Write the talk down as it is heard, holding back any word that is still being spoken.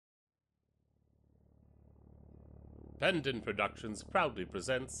Pendant Productions proudly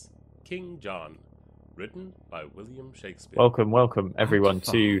presents King John, written by William Shakespeare. Welcome everyone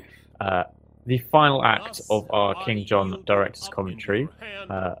to the final act of our King John director's commentary.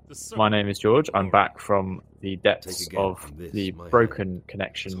 My name is George. I'm back from the depths of the broken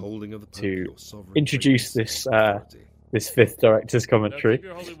connection to introduce this fifth director's commentary.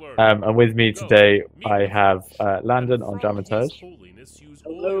 And with me today I have Landon on dramaturge.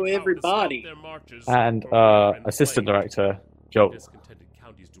 Hello everybody. And assistant director Joel.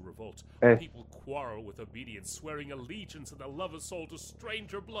 Hey. People quarrel with obedience, swearing allegiance and the love of soul to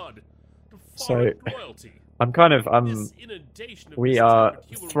stranger blood. So we are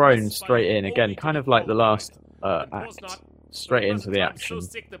thrown straight in again, kind of like the last act, straight into the action,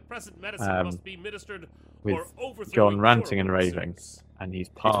 with John ranting and raving, and he's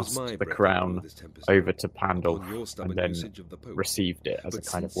passed the crown over to Pandulf and then received it as a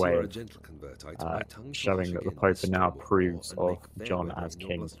kind of way of showing that the Pope now approves of John as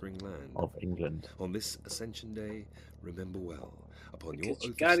King of England. On this Ascension Day, remember well, upon your oath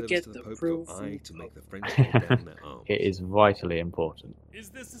you gotta of get service the to the proof. Pope, I to make the French lay down their arms. It is vitally important. Is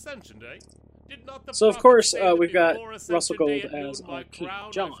this Ascension Day? Did not the So of prophet course say that we've got before Russell Ascension Gold Day at as noon my King crown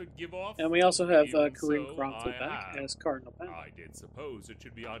I John, should give off? and we also have Even Kareem so, Crawford I back have. as Cardinal Pound. I did suppose it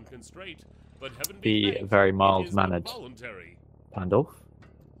should be on constraint, but heaven The be thanked, very it is mild-mannered involuntary. Pandulf,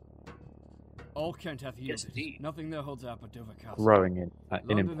 All Kent hath Yes, yielded. indeed. Nothing there holds out but Dover Castle. growing in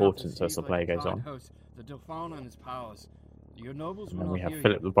London importance hath as the deceived play like a goes fine on. host, the Dauphin and his powers. Your nobles And will then we not have hear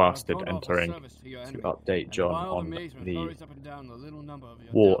Philip you, the but have Bastard thrown off entering service to your to enemy, update and John wild on amazement the hurries up and down the little number of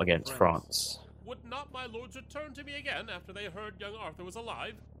your war doubtful against friends. France. Would not my lords return to me again after they heard young Arthur was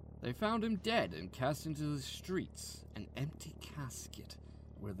alive? They found him dead and cast into the streets, an empty casket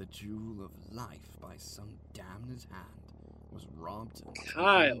where the jewel of life by some damned hand was robbed and taken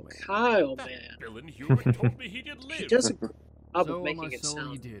away. Kyle, That man. villain Hubert told me he did live. He does a good job So of on making my it soul he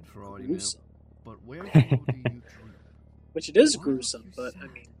sound did for all he knew. gruesome. But wherefore do you droop? Which it is Why gruesome, don't but you I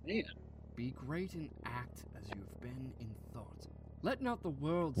say? mean, man. Be great in act as you have been in thought. Let not the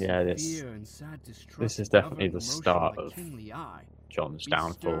world's Yeah, this- fear and sad distrust this is definitely govern the motion start like of kingly eye. John's Be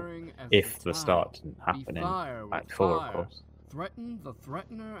downfall, stirring as if the tide. start didn't Be happen in fire with Act 4, of fire. course. Threaten the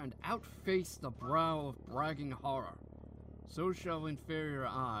threatener and outface the brow of bragging horror. So shall inferior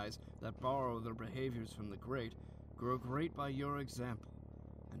eyes that borrow their behaviors from the great grow great by your example,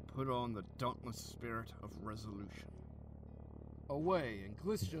 and put on the dauntless spirit of resolution. Away and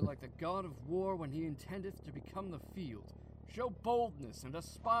glister like the god of war when he intendeth to become the field. Show boldness and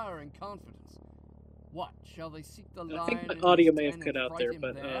aspiring confidence. What, shall they seek the I lion think my in audio his may den have and cut out fright there, him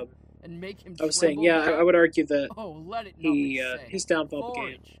but there, and make him I was saying, tremble yeah, back? I would argue that Oh, let it not be said. his downfall began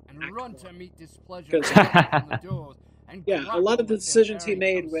Forage and Act run 1. to meet displeasure 'Cause- from the doors, and Yeah, a lot grapple of the with their decisions he harry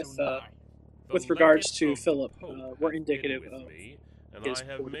made comes with, so nigh. with The regards legate to of the Philip, Pope were hath indicative been with of me, and his I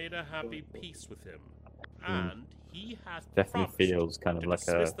have political made a happy going peace with him. And he hath Definitely promised feels kind of to like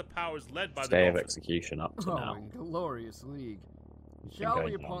dismiss a the powers led by the stay of Dauphin. execution up to Oh, now. in glorious league. It's been Shall going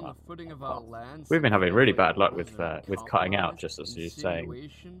we on upon the that. footing of our Well, land we've been having seek really friendly bad luck wars with and cutting out, compromise, just as you're saying.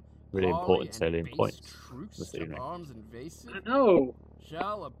 insinuation, Really parley, important and salient base points truce this to evening. arms invasive? I know.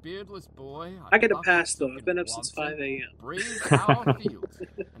 Shall a beardless boy, I get a buck pass, of though. silk I've been and up since wanton, 5 a.m. brave our fields,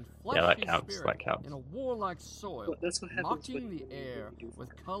 and flesh Yeah, that his counts, spirit that counts. in a warlike soil, Well, that's what happens mocking when the you air do with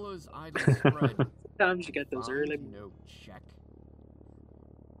that. colors idly spread. Sometimes you get those Find early. no check.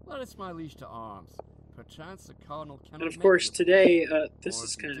 Let us, my liege, to arms. Perchance the cardinal cannot And of make course, you. today, this Or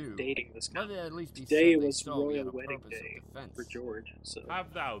is if you kind do, of dating this Let it comment. at least be Today said they was saw we had royal a wedding purpose of day defense. for George, so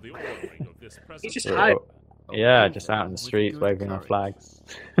Have thou the ordering of this present. He just We're hide. all- Yeah, Awaited just out in the with streets good waving our courage. flags.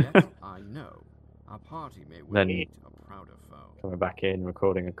 Yet I know our party may well Then- meet a prouder foe. Coming back in,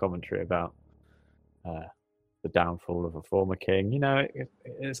 recording a commentary about the downfall of a former king. You know,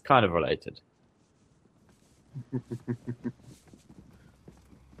 it's kind of related.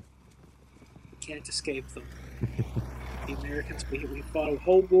 can't escape them. The Americans, we fought a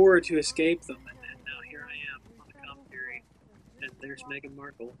whole war to escape them, and now here I am on the commentary, and there's Meghan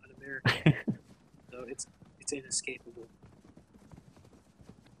Markle, an American. So it's inescapable.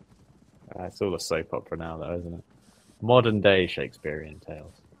 It's all a soap opera now, though, isn't it? Modern day Shakespearean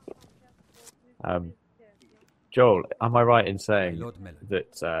tales. Joel, am I right in saying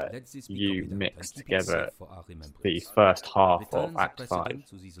that you mixed together the first half of Act 5?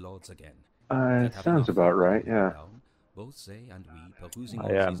 Sounds about right, yeah. I'm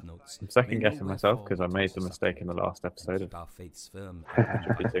second guessing myself because I made the mistake in the last episode of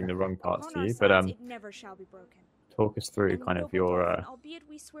attributing the wrong parts to you. But it never shall be broken. talk us through And kind the of noble your Dauphin, albeit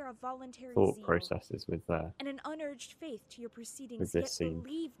we swear a voluntary thought zeal, processes with and an unurged faith to your proceedings, this yet scene.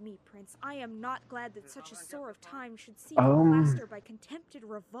 believe me, Prince, Prince, I am not glad that such a sore of time should seek a plaster by contempted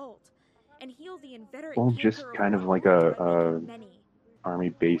revolt, and heal the inveterate well, canker just of kind of wrong like by a making many. army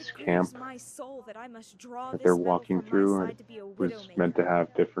base It camp grieves my soul that I must draw that this they're medal walking from through, my and side to be a it was widowmaker. meant to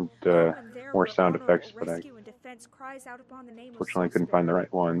have different, Oh, and there more where sound honorable effects, but I rescue and defense cries out upon the name of fortunately couldn't find the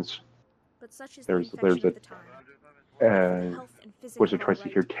right ones. But such is There's the infection of the time. For the uh, health and physic was of it our tries to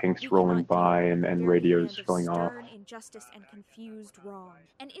hear right, tanks we rolling cannot deal by with and the very radios hand of going off. stern injustice and confused wrong.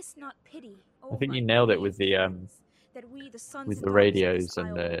 And is not pity, I think you nailed it with the that we, the sons with and the daughters of radios this and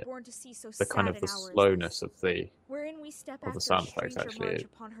isle, were born to see so the kind sad of the an hour as slowness this, of the wherein we step the after sound a effects. stranger Actually, march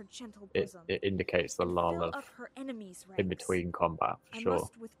upon her gentle it bosom, indicates the and lull fill of up her enemies' in ranks. between combat, for I sure,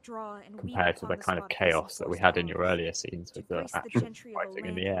 must withdraw and weep compared to upon the kind of spot peace chaos that we enforced had in your arms, earlier scenes to with the grace the actual gentry of a fighting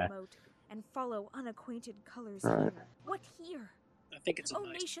in land the air. remote, and follow unacquainted colors Right. here. What here? I think it's a O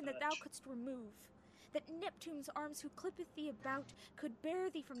nice nation that thou touch. couldst remove, that Neptune's arms who clippeth thee about could bear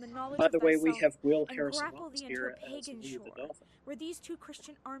thee from the knowledge By of the way, we thyself, have Will and Harrison grapple Wells thee into here a as pagan Louis the shore, Dolphin. where these two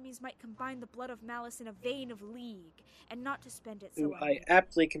Christian armies might combine the blood of malice in a vein of league, and not to spend it so Who I idly.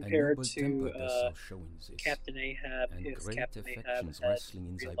 aptly A compared noble to temper does so show in this, Captain Ahab and if great Captain Ahab affections had wrestling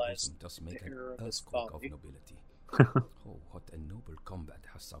in thy realized bosom does the make an error of his earthquake of folly. nobility. Oh, what a noble combat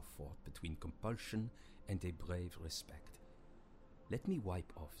hast thou fought between compulsion and a brave respect. Let me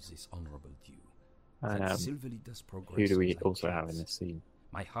wipe off this honourable dew. That silverly does progress Who do we on thy also have cheeks. in this scene?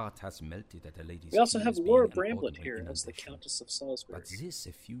 My heart has melted at a lady's We also tears have being Laura an Bramblett ordinary here as the inhibition. Countess of Salisbury. But this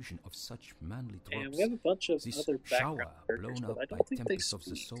effusion of such manly drops, And we have a bunch of this other shower background characters, blown but I up by don't think they tempests of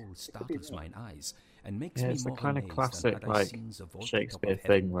the speak. soul I could be startles wrong. mine eyes and makes Yeah, me it's the more kind of amazed classic, than had I like, seen the vaulted Shakespeare top of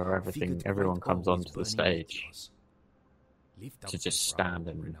thing heaven where figured everyone right comes o'er onto the with burning stage meteors. Lift up to thy just brow, stand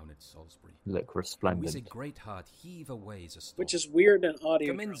O and renowned Salisbury, look and with a resplendent. great heart heave away the storm. Which is weird in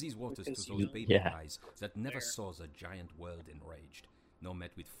audio. Commend drama, these waters to because those you don't baby Yeah. eyes that never there. saw the giant world enraged, nor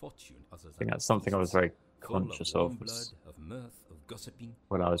met with fortune other than I think that's something I was very full conscious warm of blood, of mirth, of gossiping.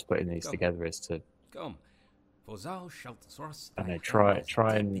 when I was putting these Come. together, is to Come, for thou shalt thrust I thy know, hand try as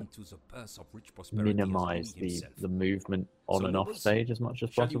and deep into the purse of rich prosperity as minimize Louis himself. the movement on So and off nobles, stage as much as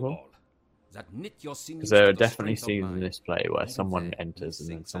shall you possible. all, that knit your sinews Because there to are the definitely strength of scenes in mine, this play where even someone there, enters and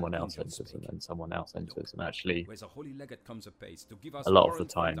then methinks someone an else angel enters and spake. then someone else enters, Look, and actually where the holy legate comes apace to give us a lot of the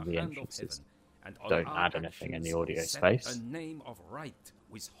warrant from time the hand of entrances heaven, and on don't our add anything in the actions audio set space. a name of right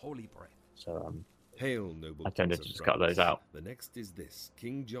with holy breath. So Hail, noble I tended Prince to of just cut France. those out. The next is this: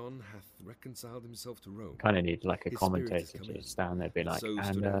 King John hath reconciled himself to Rome. Kind of need like a His spirit is commentator come to in, stand there and be and like, so and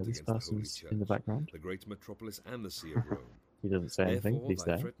stood out this against the Holy person's in the Church, background. the great metropolis and the sea of Rome. He doesn't say anything, Therefore, he's thy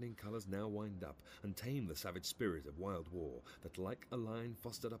there. threatening colours now wind up, and tame the savage spirit of wild war, that like a lion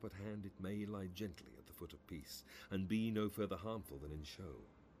fostered up at hand, it may lie gently at the foot of peace, and be no further harmful than in show.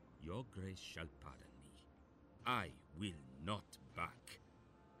 Your grace shall pardon me. I will not back.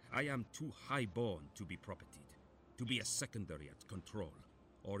 I am too high-born to be propertied, to be a secondary at control,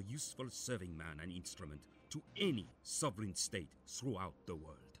 or useful serving man and instrument to any sovereign state throughout the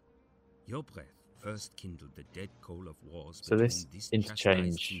world. Your breath first kindled the dead coal of wars So between this this interchange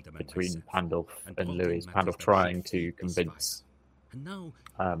chastised kingdom and between myself, Pandulf and and brought Louis, in Pandulf matters that trying should to feed this convince fire. And now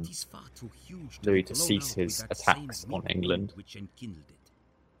um, it is far too huge Louis be to blown cease out with his that attacks same on weak England. wind which enkindled it.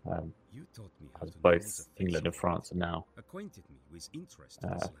 You taught me how as to know both the England and face of France are now acquainted me with interest in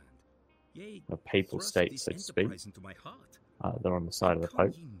this land. Yea, a papal thrust state, this so to speak. enterprise into my heart. They're on the side of the Come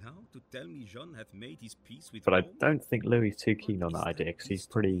Pope. ye now to tell me Jean hath made his peace with But I Rome? don't think Louis is too keen on that What is idea that because he's peace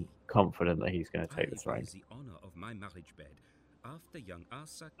to pretty me? confident that he's going to take the I throne. raise the honor of my marriage bed after young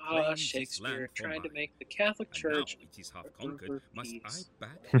Asa Ah, claimed this Shakespeare, land for trying to mine. make the Catholic And now Church it is half a conquered. river Must I peace.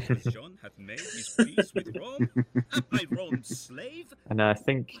 back because John hath made his peace with Rome? Am I Rome's slave? And I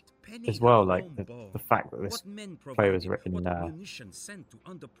think What penny as well, hath like Rome the borne? fact that this What men play was provided? written What ammunition sent to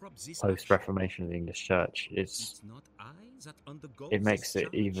underprop this action? post-Reformation of the English Church is It's not I that undergoes it makes this it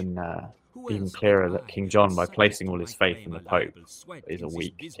charge. even Who even else but clearer I, that King John, by subject placing to all my his faith in flame the a Pope, liable sweat is a in this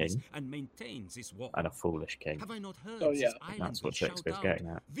weak business king and maintains this war? and a foolish king. Have I not heard Oh, yeah. this And island that's what shout Shakespeare's out, getting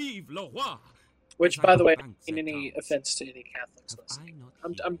at. Vive le roi! Which, As by I the way, bank in their any towns. offense to any Catholics Have listening. I not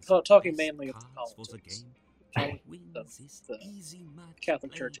I'm here the talking best mainly of the cards for the politics. game? John, Wins this the easy match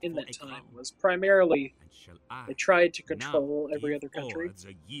Catholic played Church in for that a time crown. was primarily And shall I they tried to now control every give other country, o'er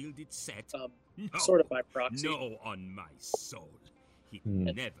the yielded set? No, sort of by proxy. no on my soul. He And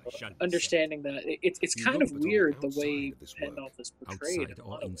never shall be understanding that it's You kind look of but on the weird the outside way of this work. Pandolf is portrayed Outside in a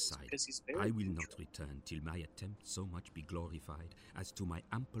or lot of ways, inside, because he's very I will neutral. not return till my attempt so much be glorified as to my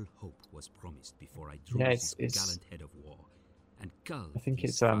ample hope was promised before I drew Yeah, this it's gallant head of war and culled I think these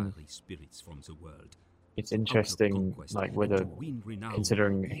it's fiery spirits from the world. it's to outlook interesting, conquest like and whether to win renown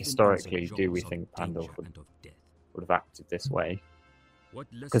considering even in the historically, do we jaws of think danger Pandolf and of death. would have acted this way?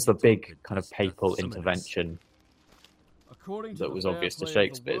 because the big kind of papal intervention that was obvious to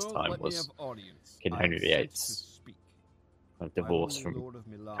Shakespeare's time was King Henry VIII's kind of divorce from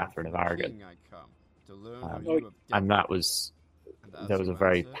Catherine of Aragon. And there was a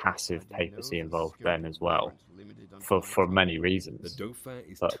very passive papacy involved then as well, for many reasons.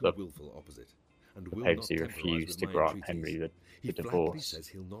 But the papacy refused to grant Henry the divorce,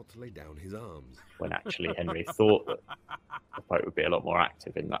 when actually Henry thought that the Pope would be a lot more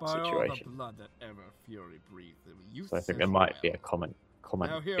active in that situation. So I think there might be a comment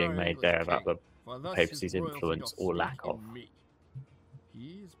being made there about the papacy's influence or lack of.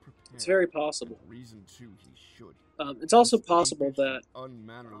 It's very possible. It's also possible that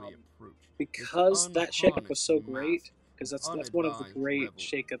because that shakeup was so great, because that's one of the great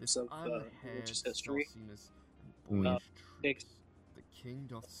shakeups of religious history. The king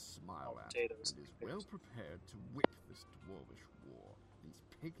doth smile at, and is well prepared to whip this dwarvish war, these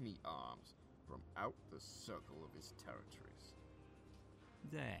pygmy arms, from out the circle of his territories.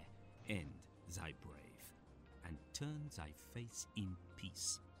 There end thy brave, and turn thy face in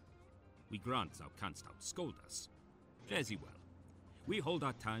peace. We grant thou canst outscold us. Fare thee well. We hold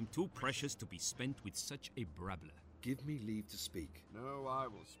our time too precious to be spent with such a brabbler. Give me leave to speak. No, I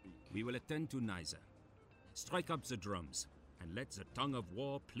will speak. We will attend to neither. Strike up the drums, and let the tongue of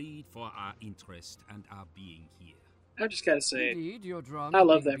war plead for our interest and our being here. I just gotta say, Indeed, your drums I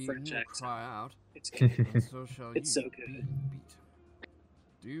love that being French beaten will accent. cry out, It's good. and so shall It's you so good. be beaten.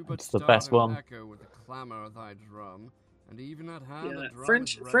 Do but It's the start best an one. echo with the clamour of thy drum, and even at hand Yeah, the drum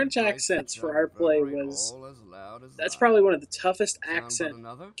French is ready French placed accents shall for our play reverberate was all as loud as that's thine. probably one of the toughest Sound but accent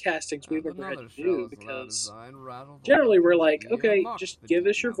another, castings we've and ever had another to shall do, as loud as because thine rattle the generally we're buckles, like, even okay, mock just the give deep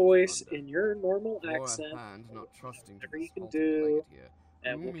us your mouth voice thunder. in your normal Or at accent, hand, not trusting to whatever you this can halting do, legate here,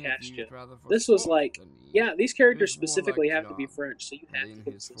 and whom we'll he cast you. viewed rather for This was sport like, than need. yeah, these characters His warlike specifically have to be John, French, so you and have to in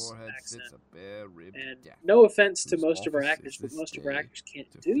give his us this forehead accent. sits a bare-ribbed And death, no offense to whose most of our office actors, is but this most of our day actors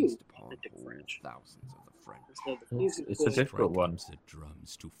can't to do feast upon authentic whole French. thousands of the French. So if you It's a could- difficult one, The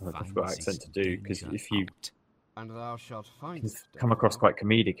drums to a find difficult this accent to do, because danger if you out. And thou shalt find can it, come across therefore, quite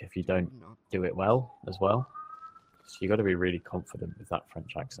comedic if you do don't not do it well as well. So you got to be really confident with that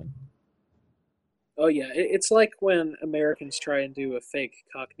French accent. Oh yeah, it's like when Americans try and do a fake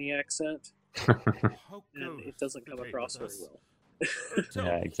Cockney accent, and it doesn't come across very well.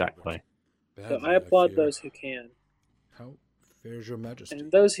 Yeah, exactly. So I applaud those who can, How fares your majesty?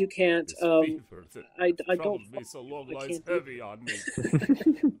 and those who can't, This fever that I don't. troubled me so long I lies can't do heavy on me.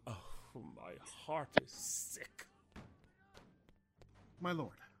 Oh, my heart is sick. My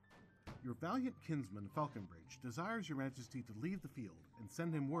lord, your valiant kinsman Falconbridge desires your majesty to leave the field and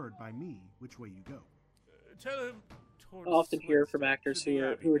send him word by me which way you go. Tell him I towards often hear from Swinstead, actors to the who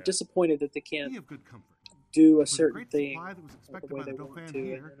are Abbey there. disappointed that they Be can't of good comfort. do a For the certain great thing supply that was the expected way by they the want Dauphin to, and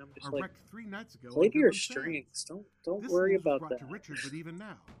here I'm just are like, wrecked 3 nights ago. play on to your Goodwood strengths. Sands. Don't This worry news was about brought that. to Richard, but even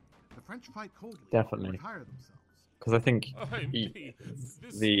now, the French fight coldly. Definitely. And retire themselves. Because I think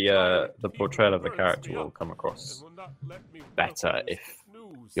the portrayal of the character will come across better if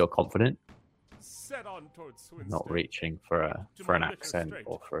you're confident, Set on towards Swinstead. not reaching for an accent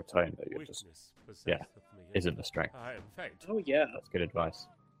or for a tone that you're just isn't a strength. I am faint. Oh yeah, That's good advice.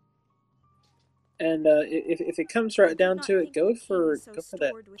 and if it comes right down to it, go for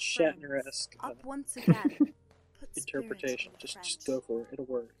that Shatner-esque Up once again. Put interpretation. spirit in the Just go for it. It'll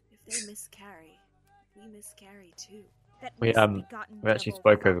work. If they miscarry, we miscarry too. That We actually misbegotten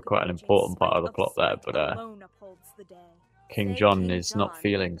spoke devil over quite an Falconbridge important part of the in plot there, spite but alone upholds the day. King Say John King is not John,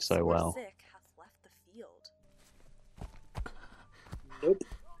 feeling so sore well. sick, hath left the field. Nope.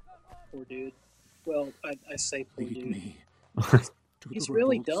 Poor dude. Well, I say poor Lead dude. me. He's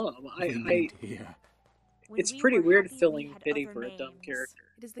really dumb. It's pretty weird feeling pity for a dumb character.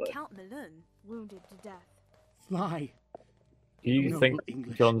 It is the but- Count Melun, wounded to death. Fly. Do you No, think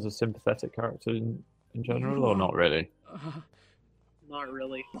English. John's a sympathetic character in general, or not really? Not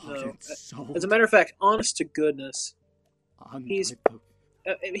really. Bought No. and sold. As a matter of fact, honest to goodness, Under he's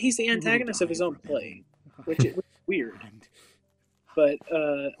the he's the antagonist of his own play, which is weird. and But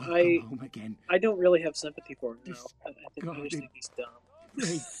welcome I home again. I don't really have sympathy for him. No, This I just guarded think he's dumb.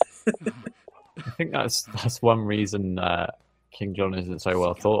 Great. I think that's one reason King John isn't so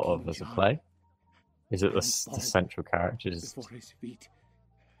well thought of as a play. Is that the central character is? Before his feet.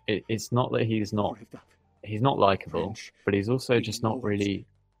 It's not that he's not likable, but he's also just not really.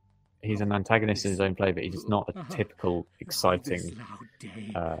 He's an antagonist in his own play, but he's just not a typical, exciting,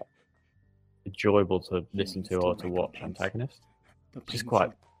 enjoyable to listen to or to watch antagonist. Just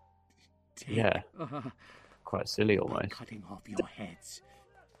quite, yeah, quite silly almost. Cutting off your heads.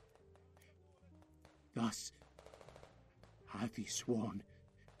 Thus, hath he sworn.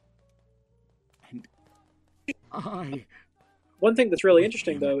 And I... One thing that's really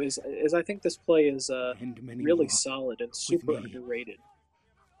interesting, though, is I think this play is really solid and super underrated.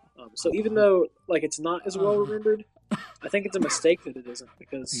 So even though it's not as well remembered, I think it's a mistake that it isn't,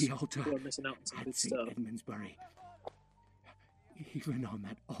 because people are missing out on some good stuff. Edmundsbury. Even on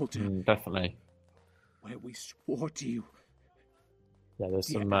that altar, definitely. Where we swore to you. Yeah, there's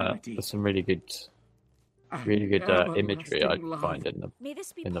some really good imagery I find in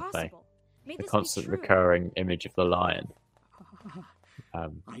the play. The constant recurring image of the lion.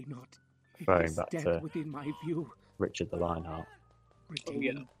 Throwing back to within my view. Richard the Lionheart. Oh,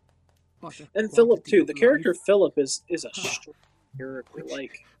 yeah. And Philip too. The character Philip is a strong character.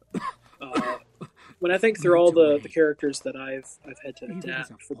 When I think through all the characters that I've had to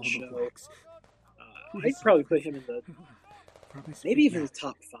adapt for the show, I'd probably put him in the maybe even the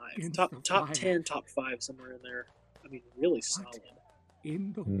top 5, top 10, top 5, somewhere in there. I mean, really solid.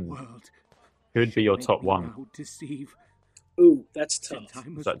 In the world. Who'd be your top 1? Ooh, that's tough.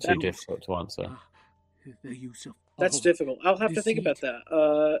 Is that too difficult to answer? That's difficult. I'll have to think about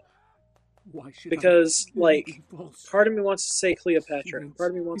that. Because, part of me wants to say Cleopatra,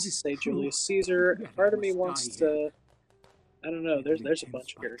 part of me wants to say Julius Caesar, and part of me wants to... I don't know, there's a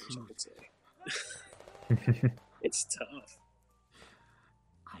bunch of characters I could say. It's tough.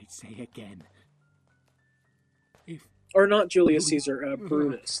 I say again. Or not Julius Caesar,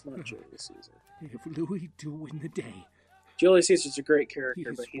 Brutus, not Julius Caesar. If Louis do win the day... Julius Caesar's a great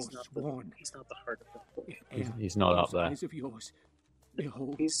character, but he's not the heart of the play. He's not up there.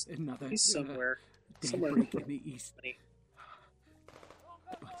 Behold, he's somewhere in the east.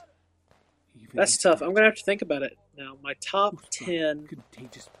 That's tough. I'm gonna have to think about it now. My top 10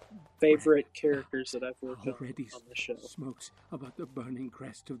 favorite characters that I've worked on the show. Smokes about the burning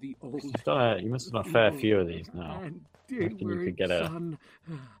crest of the old. You must have done a fair few of these now. I reckon you could get a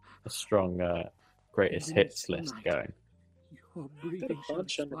strong greatest hits list going. I've got a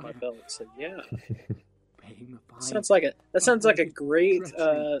bunch under my belt, so yeah. That sounds like a great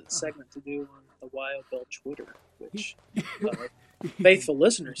segment to do on the Wild Bill Twitter, which faithful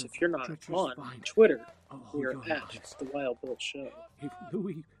listeners, if you're not on Twitter, we are at the Wild Bill Show.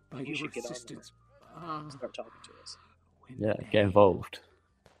 You should get on there and start talking to us. Yeah, get involved.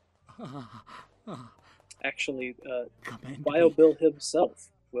 Actually, Wild Bill himself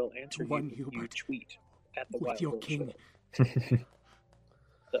will answer you if you tweet at the Wild Bill Show.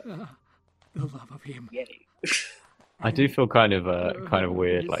 The love of him. Yay. I do feel kind of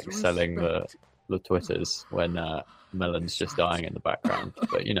weird, selling the Twitters when Melon's just dying in the background.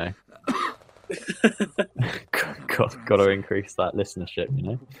 But got to increase that listenership.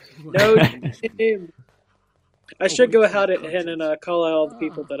 No, I should go ahead and call out all the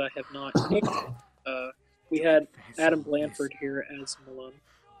people that I have not picked. We had Adam Blanford here as Malone,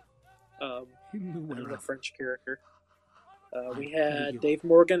 another French character. We had Dave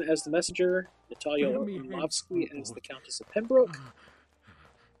Morgan as the messenger, Natalia Orlovsky as the Countess of Pembroke,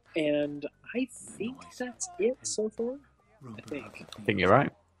 and I think that's it so far. I think you're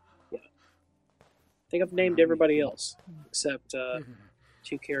right. Yeah. I think I've named everybody else, except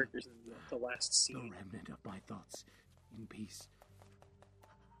 2 characters in the last scene. The remnant of my thoughts in peace.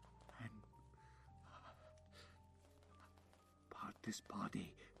 And part this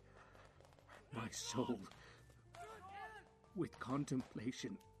body and my soul with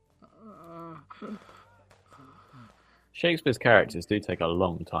contemplation. Shakespeare's characters do take a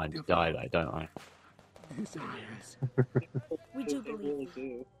long time to die, though, don't they? Desires. We do believe really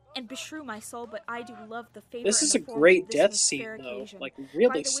do. And beshrew my soul, but I do love the favor. This is and a the great this death most scene, fair though. occasion, Really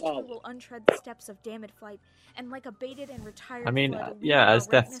by the solid. which we will untread the steps of damned flight, and like a baited and retired I mean, flood, yeah, our as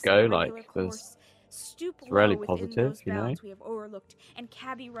deaths rightness go, and regular course, stoop it's rarely low within positive, those you know. bounds we have overlooked, and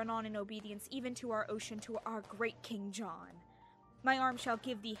cabby run on in obedience even to our ocean, to our great King John. My arm shall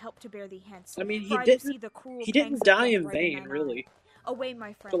give thee help to bear thee hence. I mean, for I do see the cruel he didn't pangs of die death in right vain, thine really. eye. Away,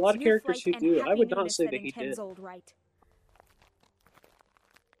 my friends, A lot of new characters flight who do. and I would happy not newness say that he intends did. old right.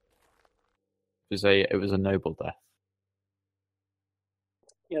 It was a noble death.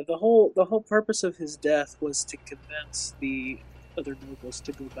 Yeah, the whole purpose of his death was to convince the other nobles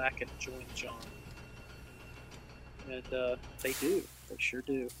to go back and join John. And they do. They sure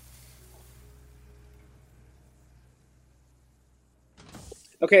do.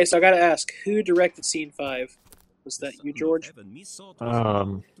 Okay, so I gotta ask, who directed Scene 5? Was that you, George?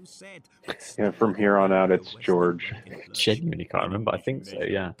 Yeah, from here on out, it's George. Genuinely can't remember. I think so,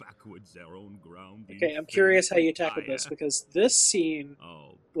 yeah. Okay, I'm curious how you tackled this, because this scene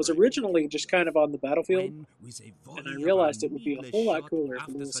was originally just kind of on the battlefield, and I realized it would be a whole lot cooler if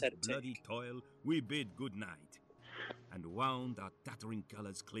Lewis had a take. We bid good night. and wound our tattering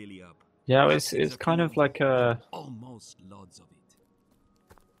colors clearly up. Yeah, it's kind of like a... Almost lots of it.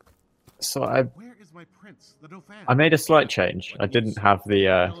 So Where is my prince, the Dauphin? I made a slight change. I didn't have the...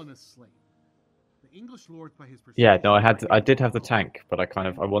 The English lords by his Yeah, no, I did have the tank, but I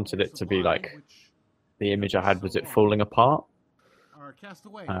wanted it to be like... The image I had was it falling apart.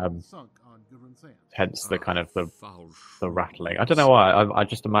 Hence the kind of the rattling. I don't know why. I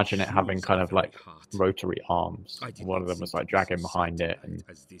just imagine it having kind of like rotary arms. One of them was like dragging behind it.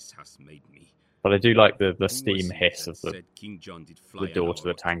 But I do like the steam hiss of the door to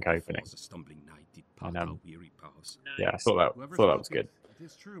the tank opening. And yeah, I thought that was good. It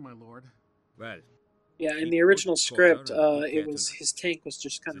is true, my lord. Well. Yeah, in the original script, it was his tank was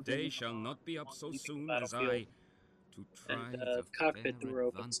just kind of. Today shall not be up so soon as I. To try and the cockpit door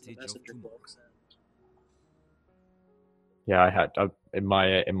opens, the messenger bolts. Yeah, I had in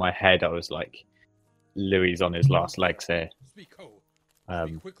my head I was like, Louis on his last legs here.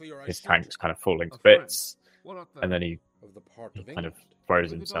 His tank's kind of falling to bits, and then he kind of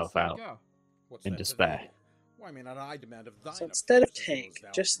throws himself out in despair. So instead of tank,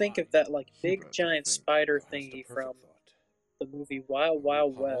 just think of that like big giant spider thingy from the movie Wild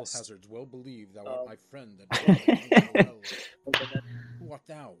Wild West. Hazards well believe thou art my friend that what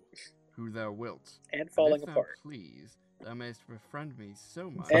thou? Who thou wilt. And falling apart. Please, thou mayst befriend me so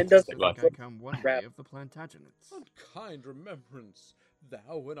much End of that I come one day of the Plantagenets. Unkind remembrance,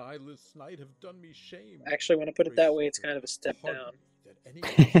 thou and I this night have done me shame. Actually, when I put it that way, it's kind of a step down. That any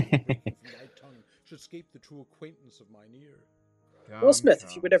from thy tongue should escape the true acquaintance of mine ear. Will Smith,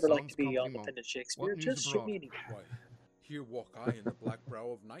 if you would ever like to be on the Pen and Shakespeare, just shoot me an email. Here walk I in the black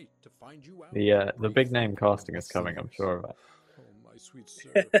brow of night to find you out. The big name casting is coming, I'm sure of it. Oh, my sweet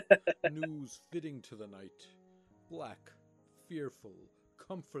sir, news fitting to the night. Black, fearful,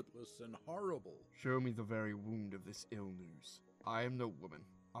 comfortless, and horrible. Show me the very wound of this ill news. I am no woman.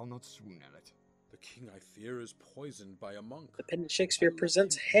 I'll not swoon at it. The king I fear is poisoned by a monk. The Pen and Shakespeare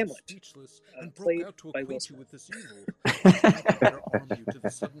presents Hamlet, speechless, and broke played out to by Will acquaint you Smith. with this evil. I better arm you to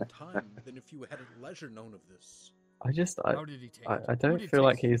the sudden time than if you had at leisure known of this. I don't feel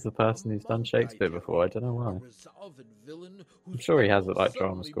like he's the person who's done Shakespeare before. I don't know why. I'm sure he has it like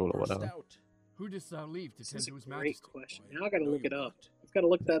drama school or whatever. Who didst thou leave to tend to his Great majesty? question. Now I gotta look it up. I've gotta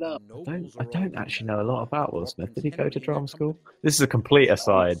look that up. I don't actually know a lot about Will Smith. Did he go to drama school? This is a complete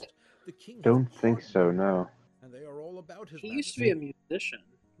aside. Don't think so, no. And they are all about his He used to be a musician.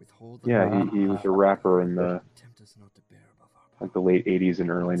 Yeah, he was a rapper in the like the late 80s and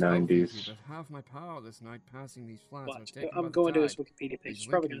early 90s. But half my power this night passing these flats are Watch. taken by I'm the going to his tide. Wikipedia page. These He's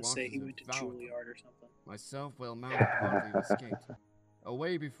probably Lincoln gonna say he watches went to have devoured Juilliard or something. Myself well mounted hardly escaped.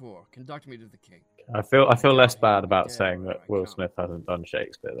 Away before, conduct me to the king. I feel less bad about saying that Will Smith hasn't done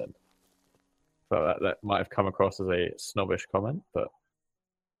Shakespeare then. But that might have come across as a snobbish comment, but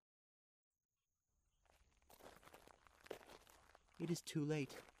It is too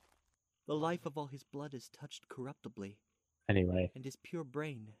late. The life of all his blood is touched corruptibly. anyway, And his pure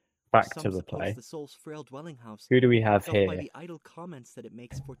brain. back some to the suppose play. The soul's frail dwelling house. Who do we have doth here by the idle comments that it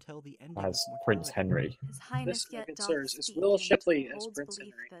makes foretell the ending as of Prince mortality. Henry? His Highness This, yet good doth sirs, is speak, Will and Shipley as holds Prince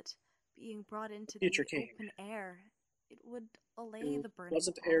belief Henry. that being brought into Future the king. open air, it would allay Who the burning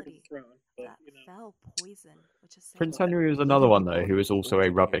wasn't heir to the quality throne, but that you know. fell poison, which is Prince Henry was another one though, who was also a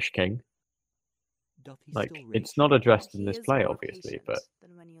rubbish king. Doth he Like, still it's rage? not addressed in He this is play, more obviously, patient but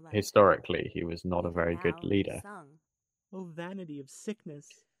than when you left. historically, he was not a very good Now he leader. sung. Oh, vanity of sickness.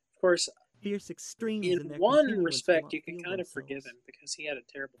 Of course, Fierce extremes in their one continuance will respect, not you can feel kind of themselves. forgive him because he had a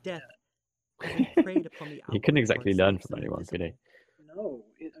terrible Death. dad. They preyed upon the He couldn't outward exactly parts learn like from some anyone, could he? No,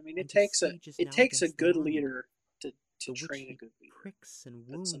 I mean And it to takes a siege is it now takes a against the good mind, leader to the which train a he good leader. pricks and That's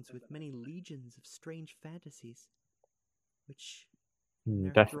wounds something with that many I believe. legions of strange fantasies, which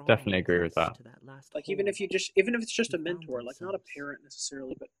their Definitely throng agree with press that. to that last Like even hold, if it's just a and found mentor, like not a themselves. parent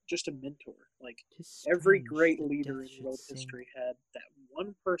necessarily, but just a mentor. Like 'Tis every strange great that leader death in should world sing, history had that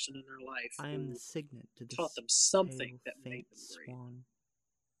one person in their life I am who the signet to this taught them something pale, that made faint them great. swan,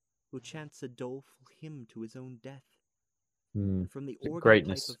 who chants a doleful hymn to his own death. Hmm. And from the organ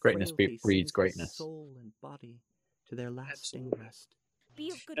Greatness, pipe of greatness frailty breeds sings his greatness. soul and body to their lasting Absolutely. rest. Be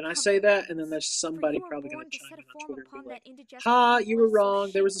of good And I comfort, say that, and Prince, then there's for somebody you are probably going born to to chime set in a on form Twitter and upon be like, that indigestible "Ha, you were bliss so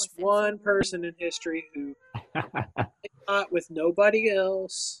wrong. There was this shapeless and so one person in worn. history who taught with nobody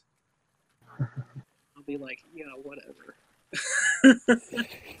else." I'll be like, "Yeah, whatever."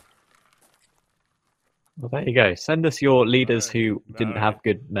 Well, there you go. Send us your leaders who didn't have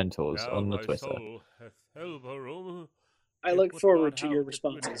good mentors Now on the my Twitter. soul hath held her room. I It look would forward not to your have the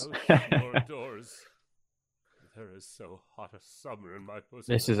responses. greenhouse nor doors. There is so hot a summer in my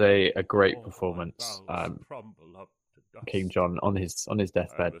bosom. This is a great All my performance. bowels crumble up to King John on his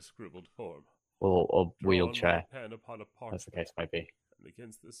deathbed, a scribbled form. or Draw wheelchair, my pen upon a as the parchment, case may be. and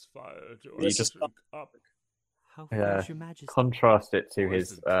against this fire do You I just drink up. How fares your majesty? contrast it to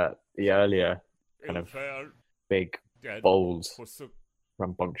his the earlier kind of big, bold,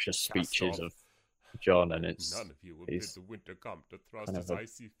 rambunctious speeches of John, and it's None of you will bid the winter come to thrust kind of his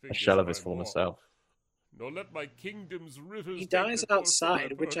icy a fingers shell in of his my former maw. self. Nor let my kingdom's rivers He take dies the course of my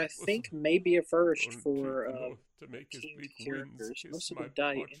outside, which I birth think may be a first Or for take north to make his king bleak characters. winds kiss Most of my them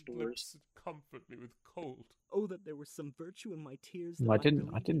die parched indoors. lips and comfort me with cold. Oh, that there was some virtue in my tears. I didn't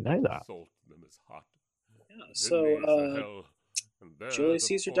know that. Salt them is hot. Yeah, And so, in these a hell, and there Julius the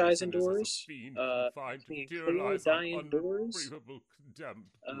Caesar dies poison is as a indoors. fiend King confined to and tyrannise Cleo on die indoors. unbreathable condemned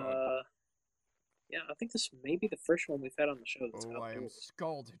blood. Yeah, I think this may be the first one we've had on the show that's Oh, I am outdoors.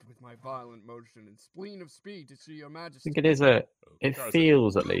 scalded with my violent motion and spleen of speed to see your I majesty. think it is it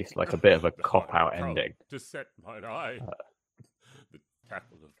feels at least like a bit of a cop-out ending. To set mine eye, the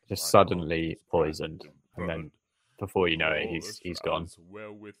tackle of Just my suddenly bones poisoned, and then burned. before you know it, All he's the gone. strands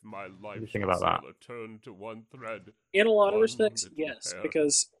wherewith my What life do you think shall about that? sail attuned to one thread. In a lot of One respects, little yes, hair.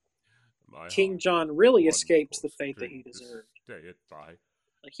 because My King heart, John really one escapes the poor fate that string he to deserved. Stay it by,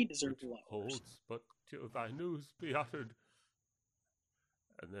 Like, he deserved which a lot worse. holds but till thy news be uttered.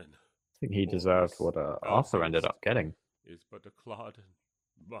 And then I think he deserved what Arthur ended up getting. is but a clod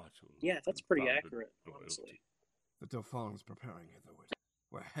and module. Yeah, that's pretty confounded accurate, loyalty. honestly. The Dauphin is preparing hitherward,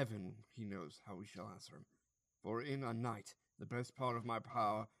 where heaven he knows how we shall answer him. For in a night, the best part of my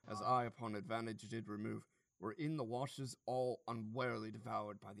power, as I upon advantage did remove, were in the waters all unwarily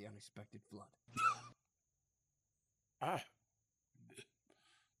devoured by the unexpected flood.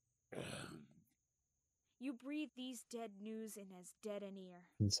 You breathe these dead news in as dead an ear.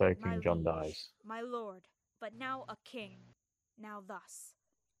 And so My King John liege, dies. My lord, but now a king. Now thus.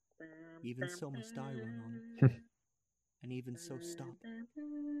 Even so must I run on, and even so stop.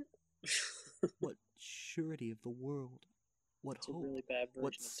 What surety of the world, what It's a hope, really bad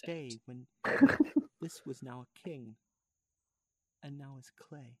what version of stay text. when this was now a king, and now is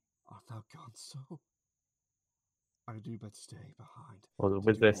clay. Art thou gone so? I do but stay behind. Well, to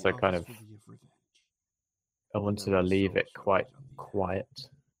with do this, the I kind office of for thee revenge. I wanted to leave it quite quiet,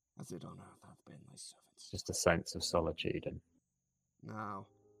 As it on earth hath been thy servants. just a sense of solitude and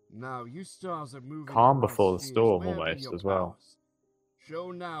Now, you stars are moving calm in my before the spheres. storm Where be almost your as well. powers?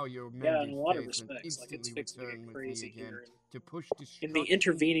 Show now your Yeah, in mended a lot of faith and respects, like, it's instantly fixed to get return with me crazy again here to push in destruction the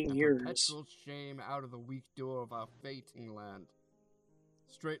intervening and years. perpetual shame out of the weak door of our fating land.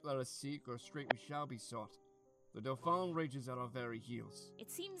 Straight let us seek, or straight we shall be sought. The Dauphin rages at our very heels. It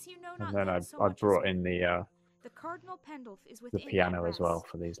seems you know not And then yet I so I much as brought me. in the Cardinal Pendulph is the within piano at as well rest,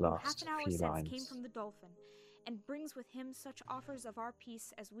 for these who last half an hour few since lines. came from the Dolphin, and brings with him such offers of our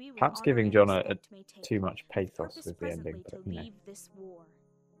peace as we with Perhaps honor giving and John respect may take. too much pathos Purpose with the ending, presently but to you know. leave this war.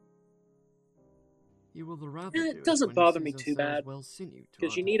 He will the rather do It doesn't when he bother sees me too ourselves bad, well sinewed to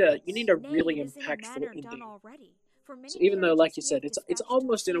because our you need a defense. really Nay, it is in a impactful manner done ending. already. For many So even though, like you carriages he said, hath it's dispatched to the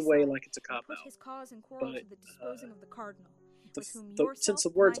almost in a way seaside, like it's a and cop put out, his cause in quarrel but to the disposing of the cardinal, with whom since yourself, the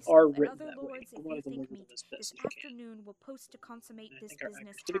words myself, are and written other that way, lords, I if want you to think deliver them meet, as best this as you can. afternoon will post to consummate And I this think our business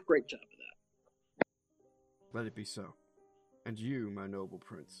actors did a great happily. job of that. Let it be so. And you, my noble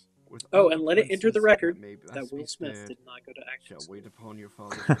prince, with Oh, other and let it enter the princes record may that best be Will Smith spared, did not go to acting shall school, wait upon your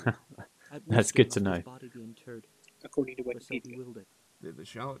father's rule. At That's Worcester good to must know. his body be interred, according to for so he Wikipedia. willed it. Thither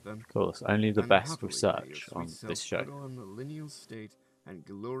shall it then. Of course, only the And best happily may research your on sweet this self show. put on the lineal state and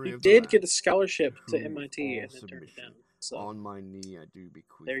glory He of the did land, get a scholarship to whom with MIT all and then turned it submission, down. So on my knee I do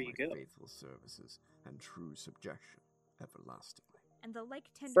bequeath there you my go. faithful services and true subjection everlastingly. And the like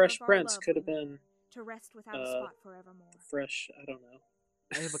tender Fresh of our Prince love could have we been to rest without a spot forevermore. fresh. I don't know.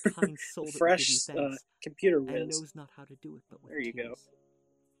 I have a kind soul that will give you Fresh thanks, computer and whiz. knows not how to do it but with There you go. tears.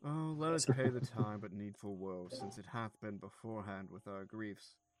 Oh, let us pay the time but needful woe, since it hath been beforehand with our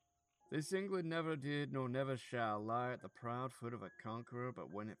griefs. This England never did, nor never shall, lie at the proud foot of a conqueror,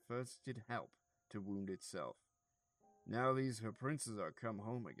 but when it first did help to wound itself. Now these her princes are come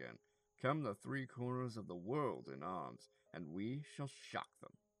home again, come the three corners of the world in arms, and we shall shock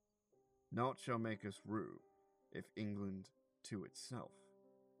them. Naught shall make us rue, if England to itself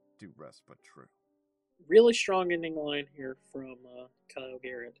do rest but true. Really strong ending line here from Kyle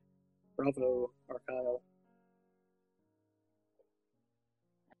Garrett. Bravo, our Kyle.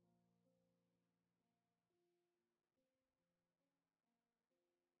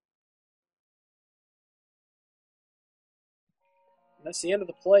 And that's the end of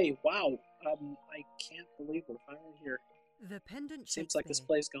the play. Wow. I can't believe we're finally here. The Pendant Seems like this Shakespeare,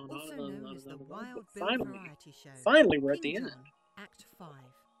 play's gone on also and on known and as on the and on, Wild but Bill finally, Variety Show. finally we're at King the end. John, Act 5.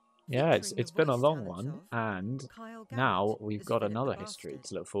 Yeah, it's been a long one, and now we've got another history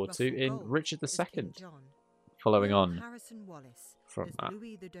to look forward to in Richard II, following on from that.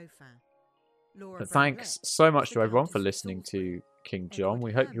 But thanks so much to everyone for listening to King John.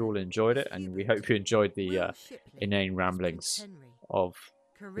 We hope you all enjoyed it, and we hope you enjoyed the inane ramblings of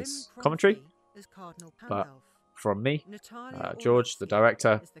this commentary. But from me, George, the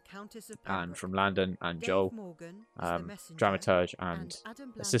director, and from Landon and Joel, dramaturge and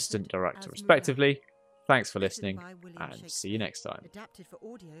assistant director, respectively, thanks for listening, and see you next time. Adapted for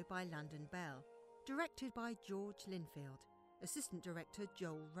audio by Landon Beall. Directed by George Linfield. Assistant director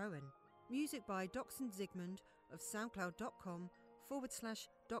Joel Rowan. Music by Dachshund Zygmunt of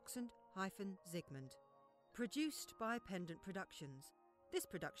soundcloud.com/Dachshund-Zygmunt. Produced by Pendant Productions. This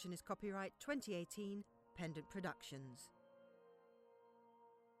production is copyright 2018 Pendant Productions.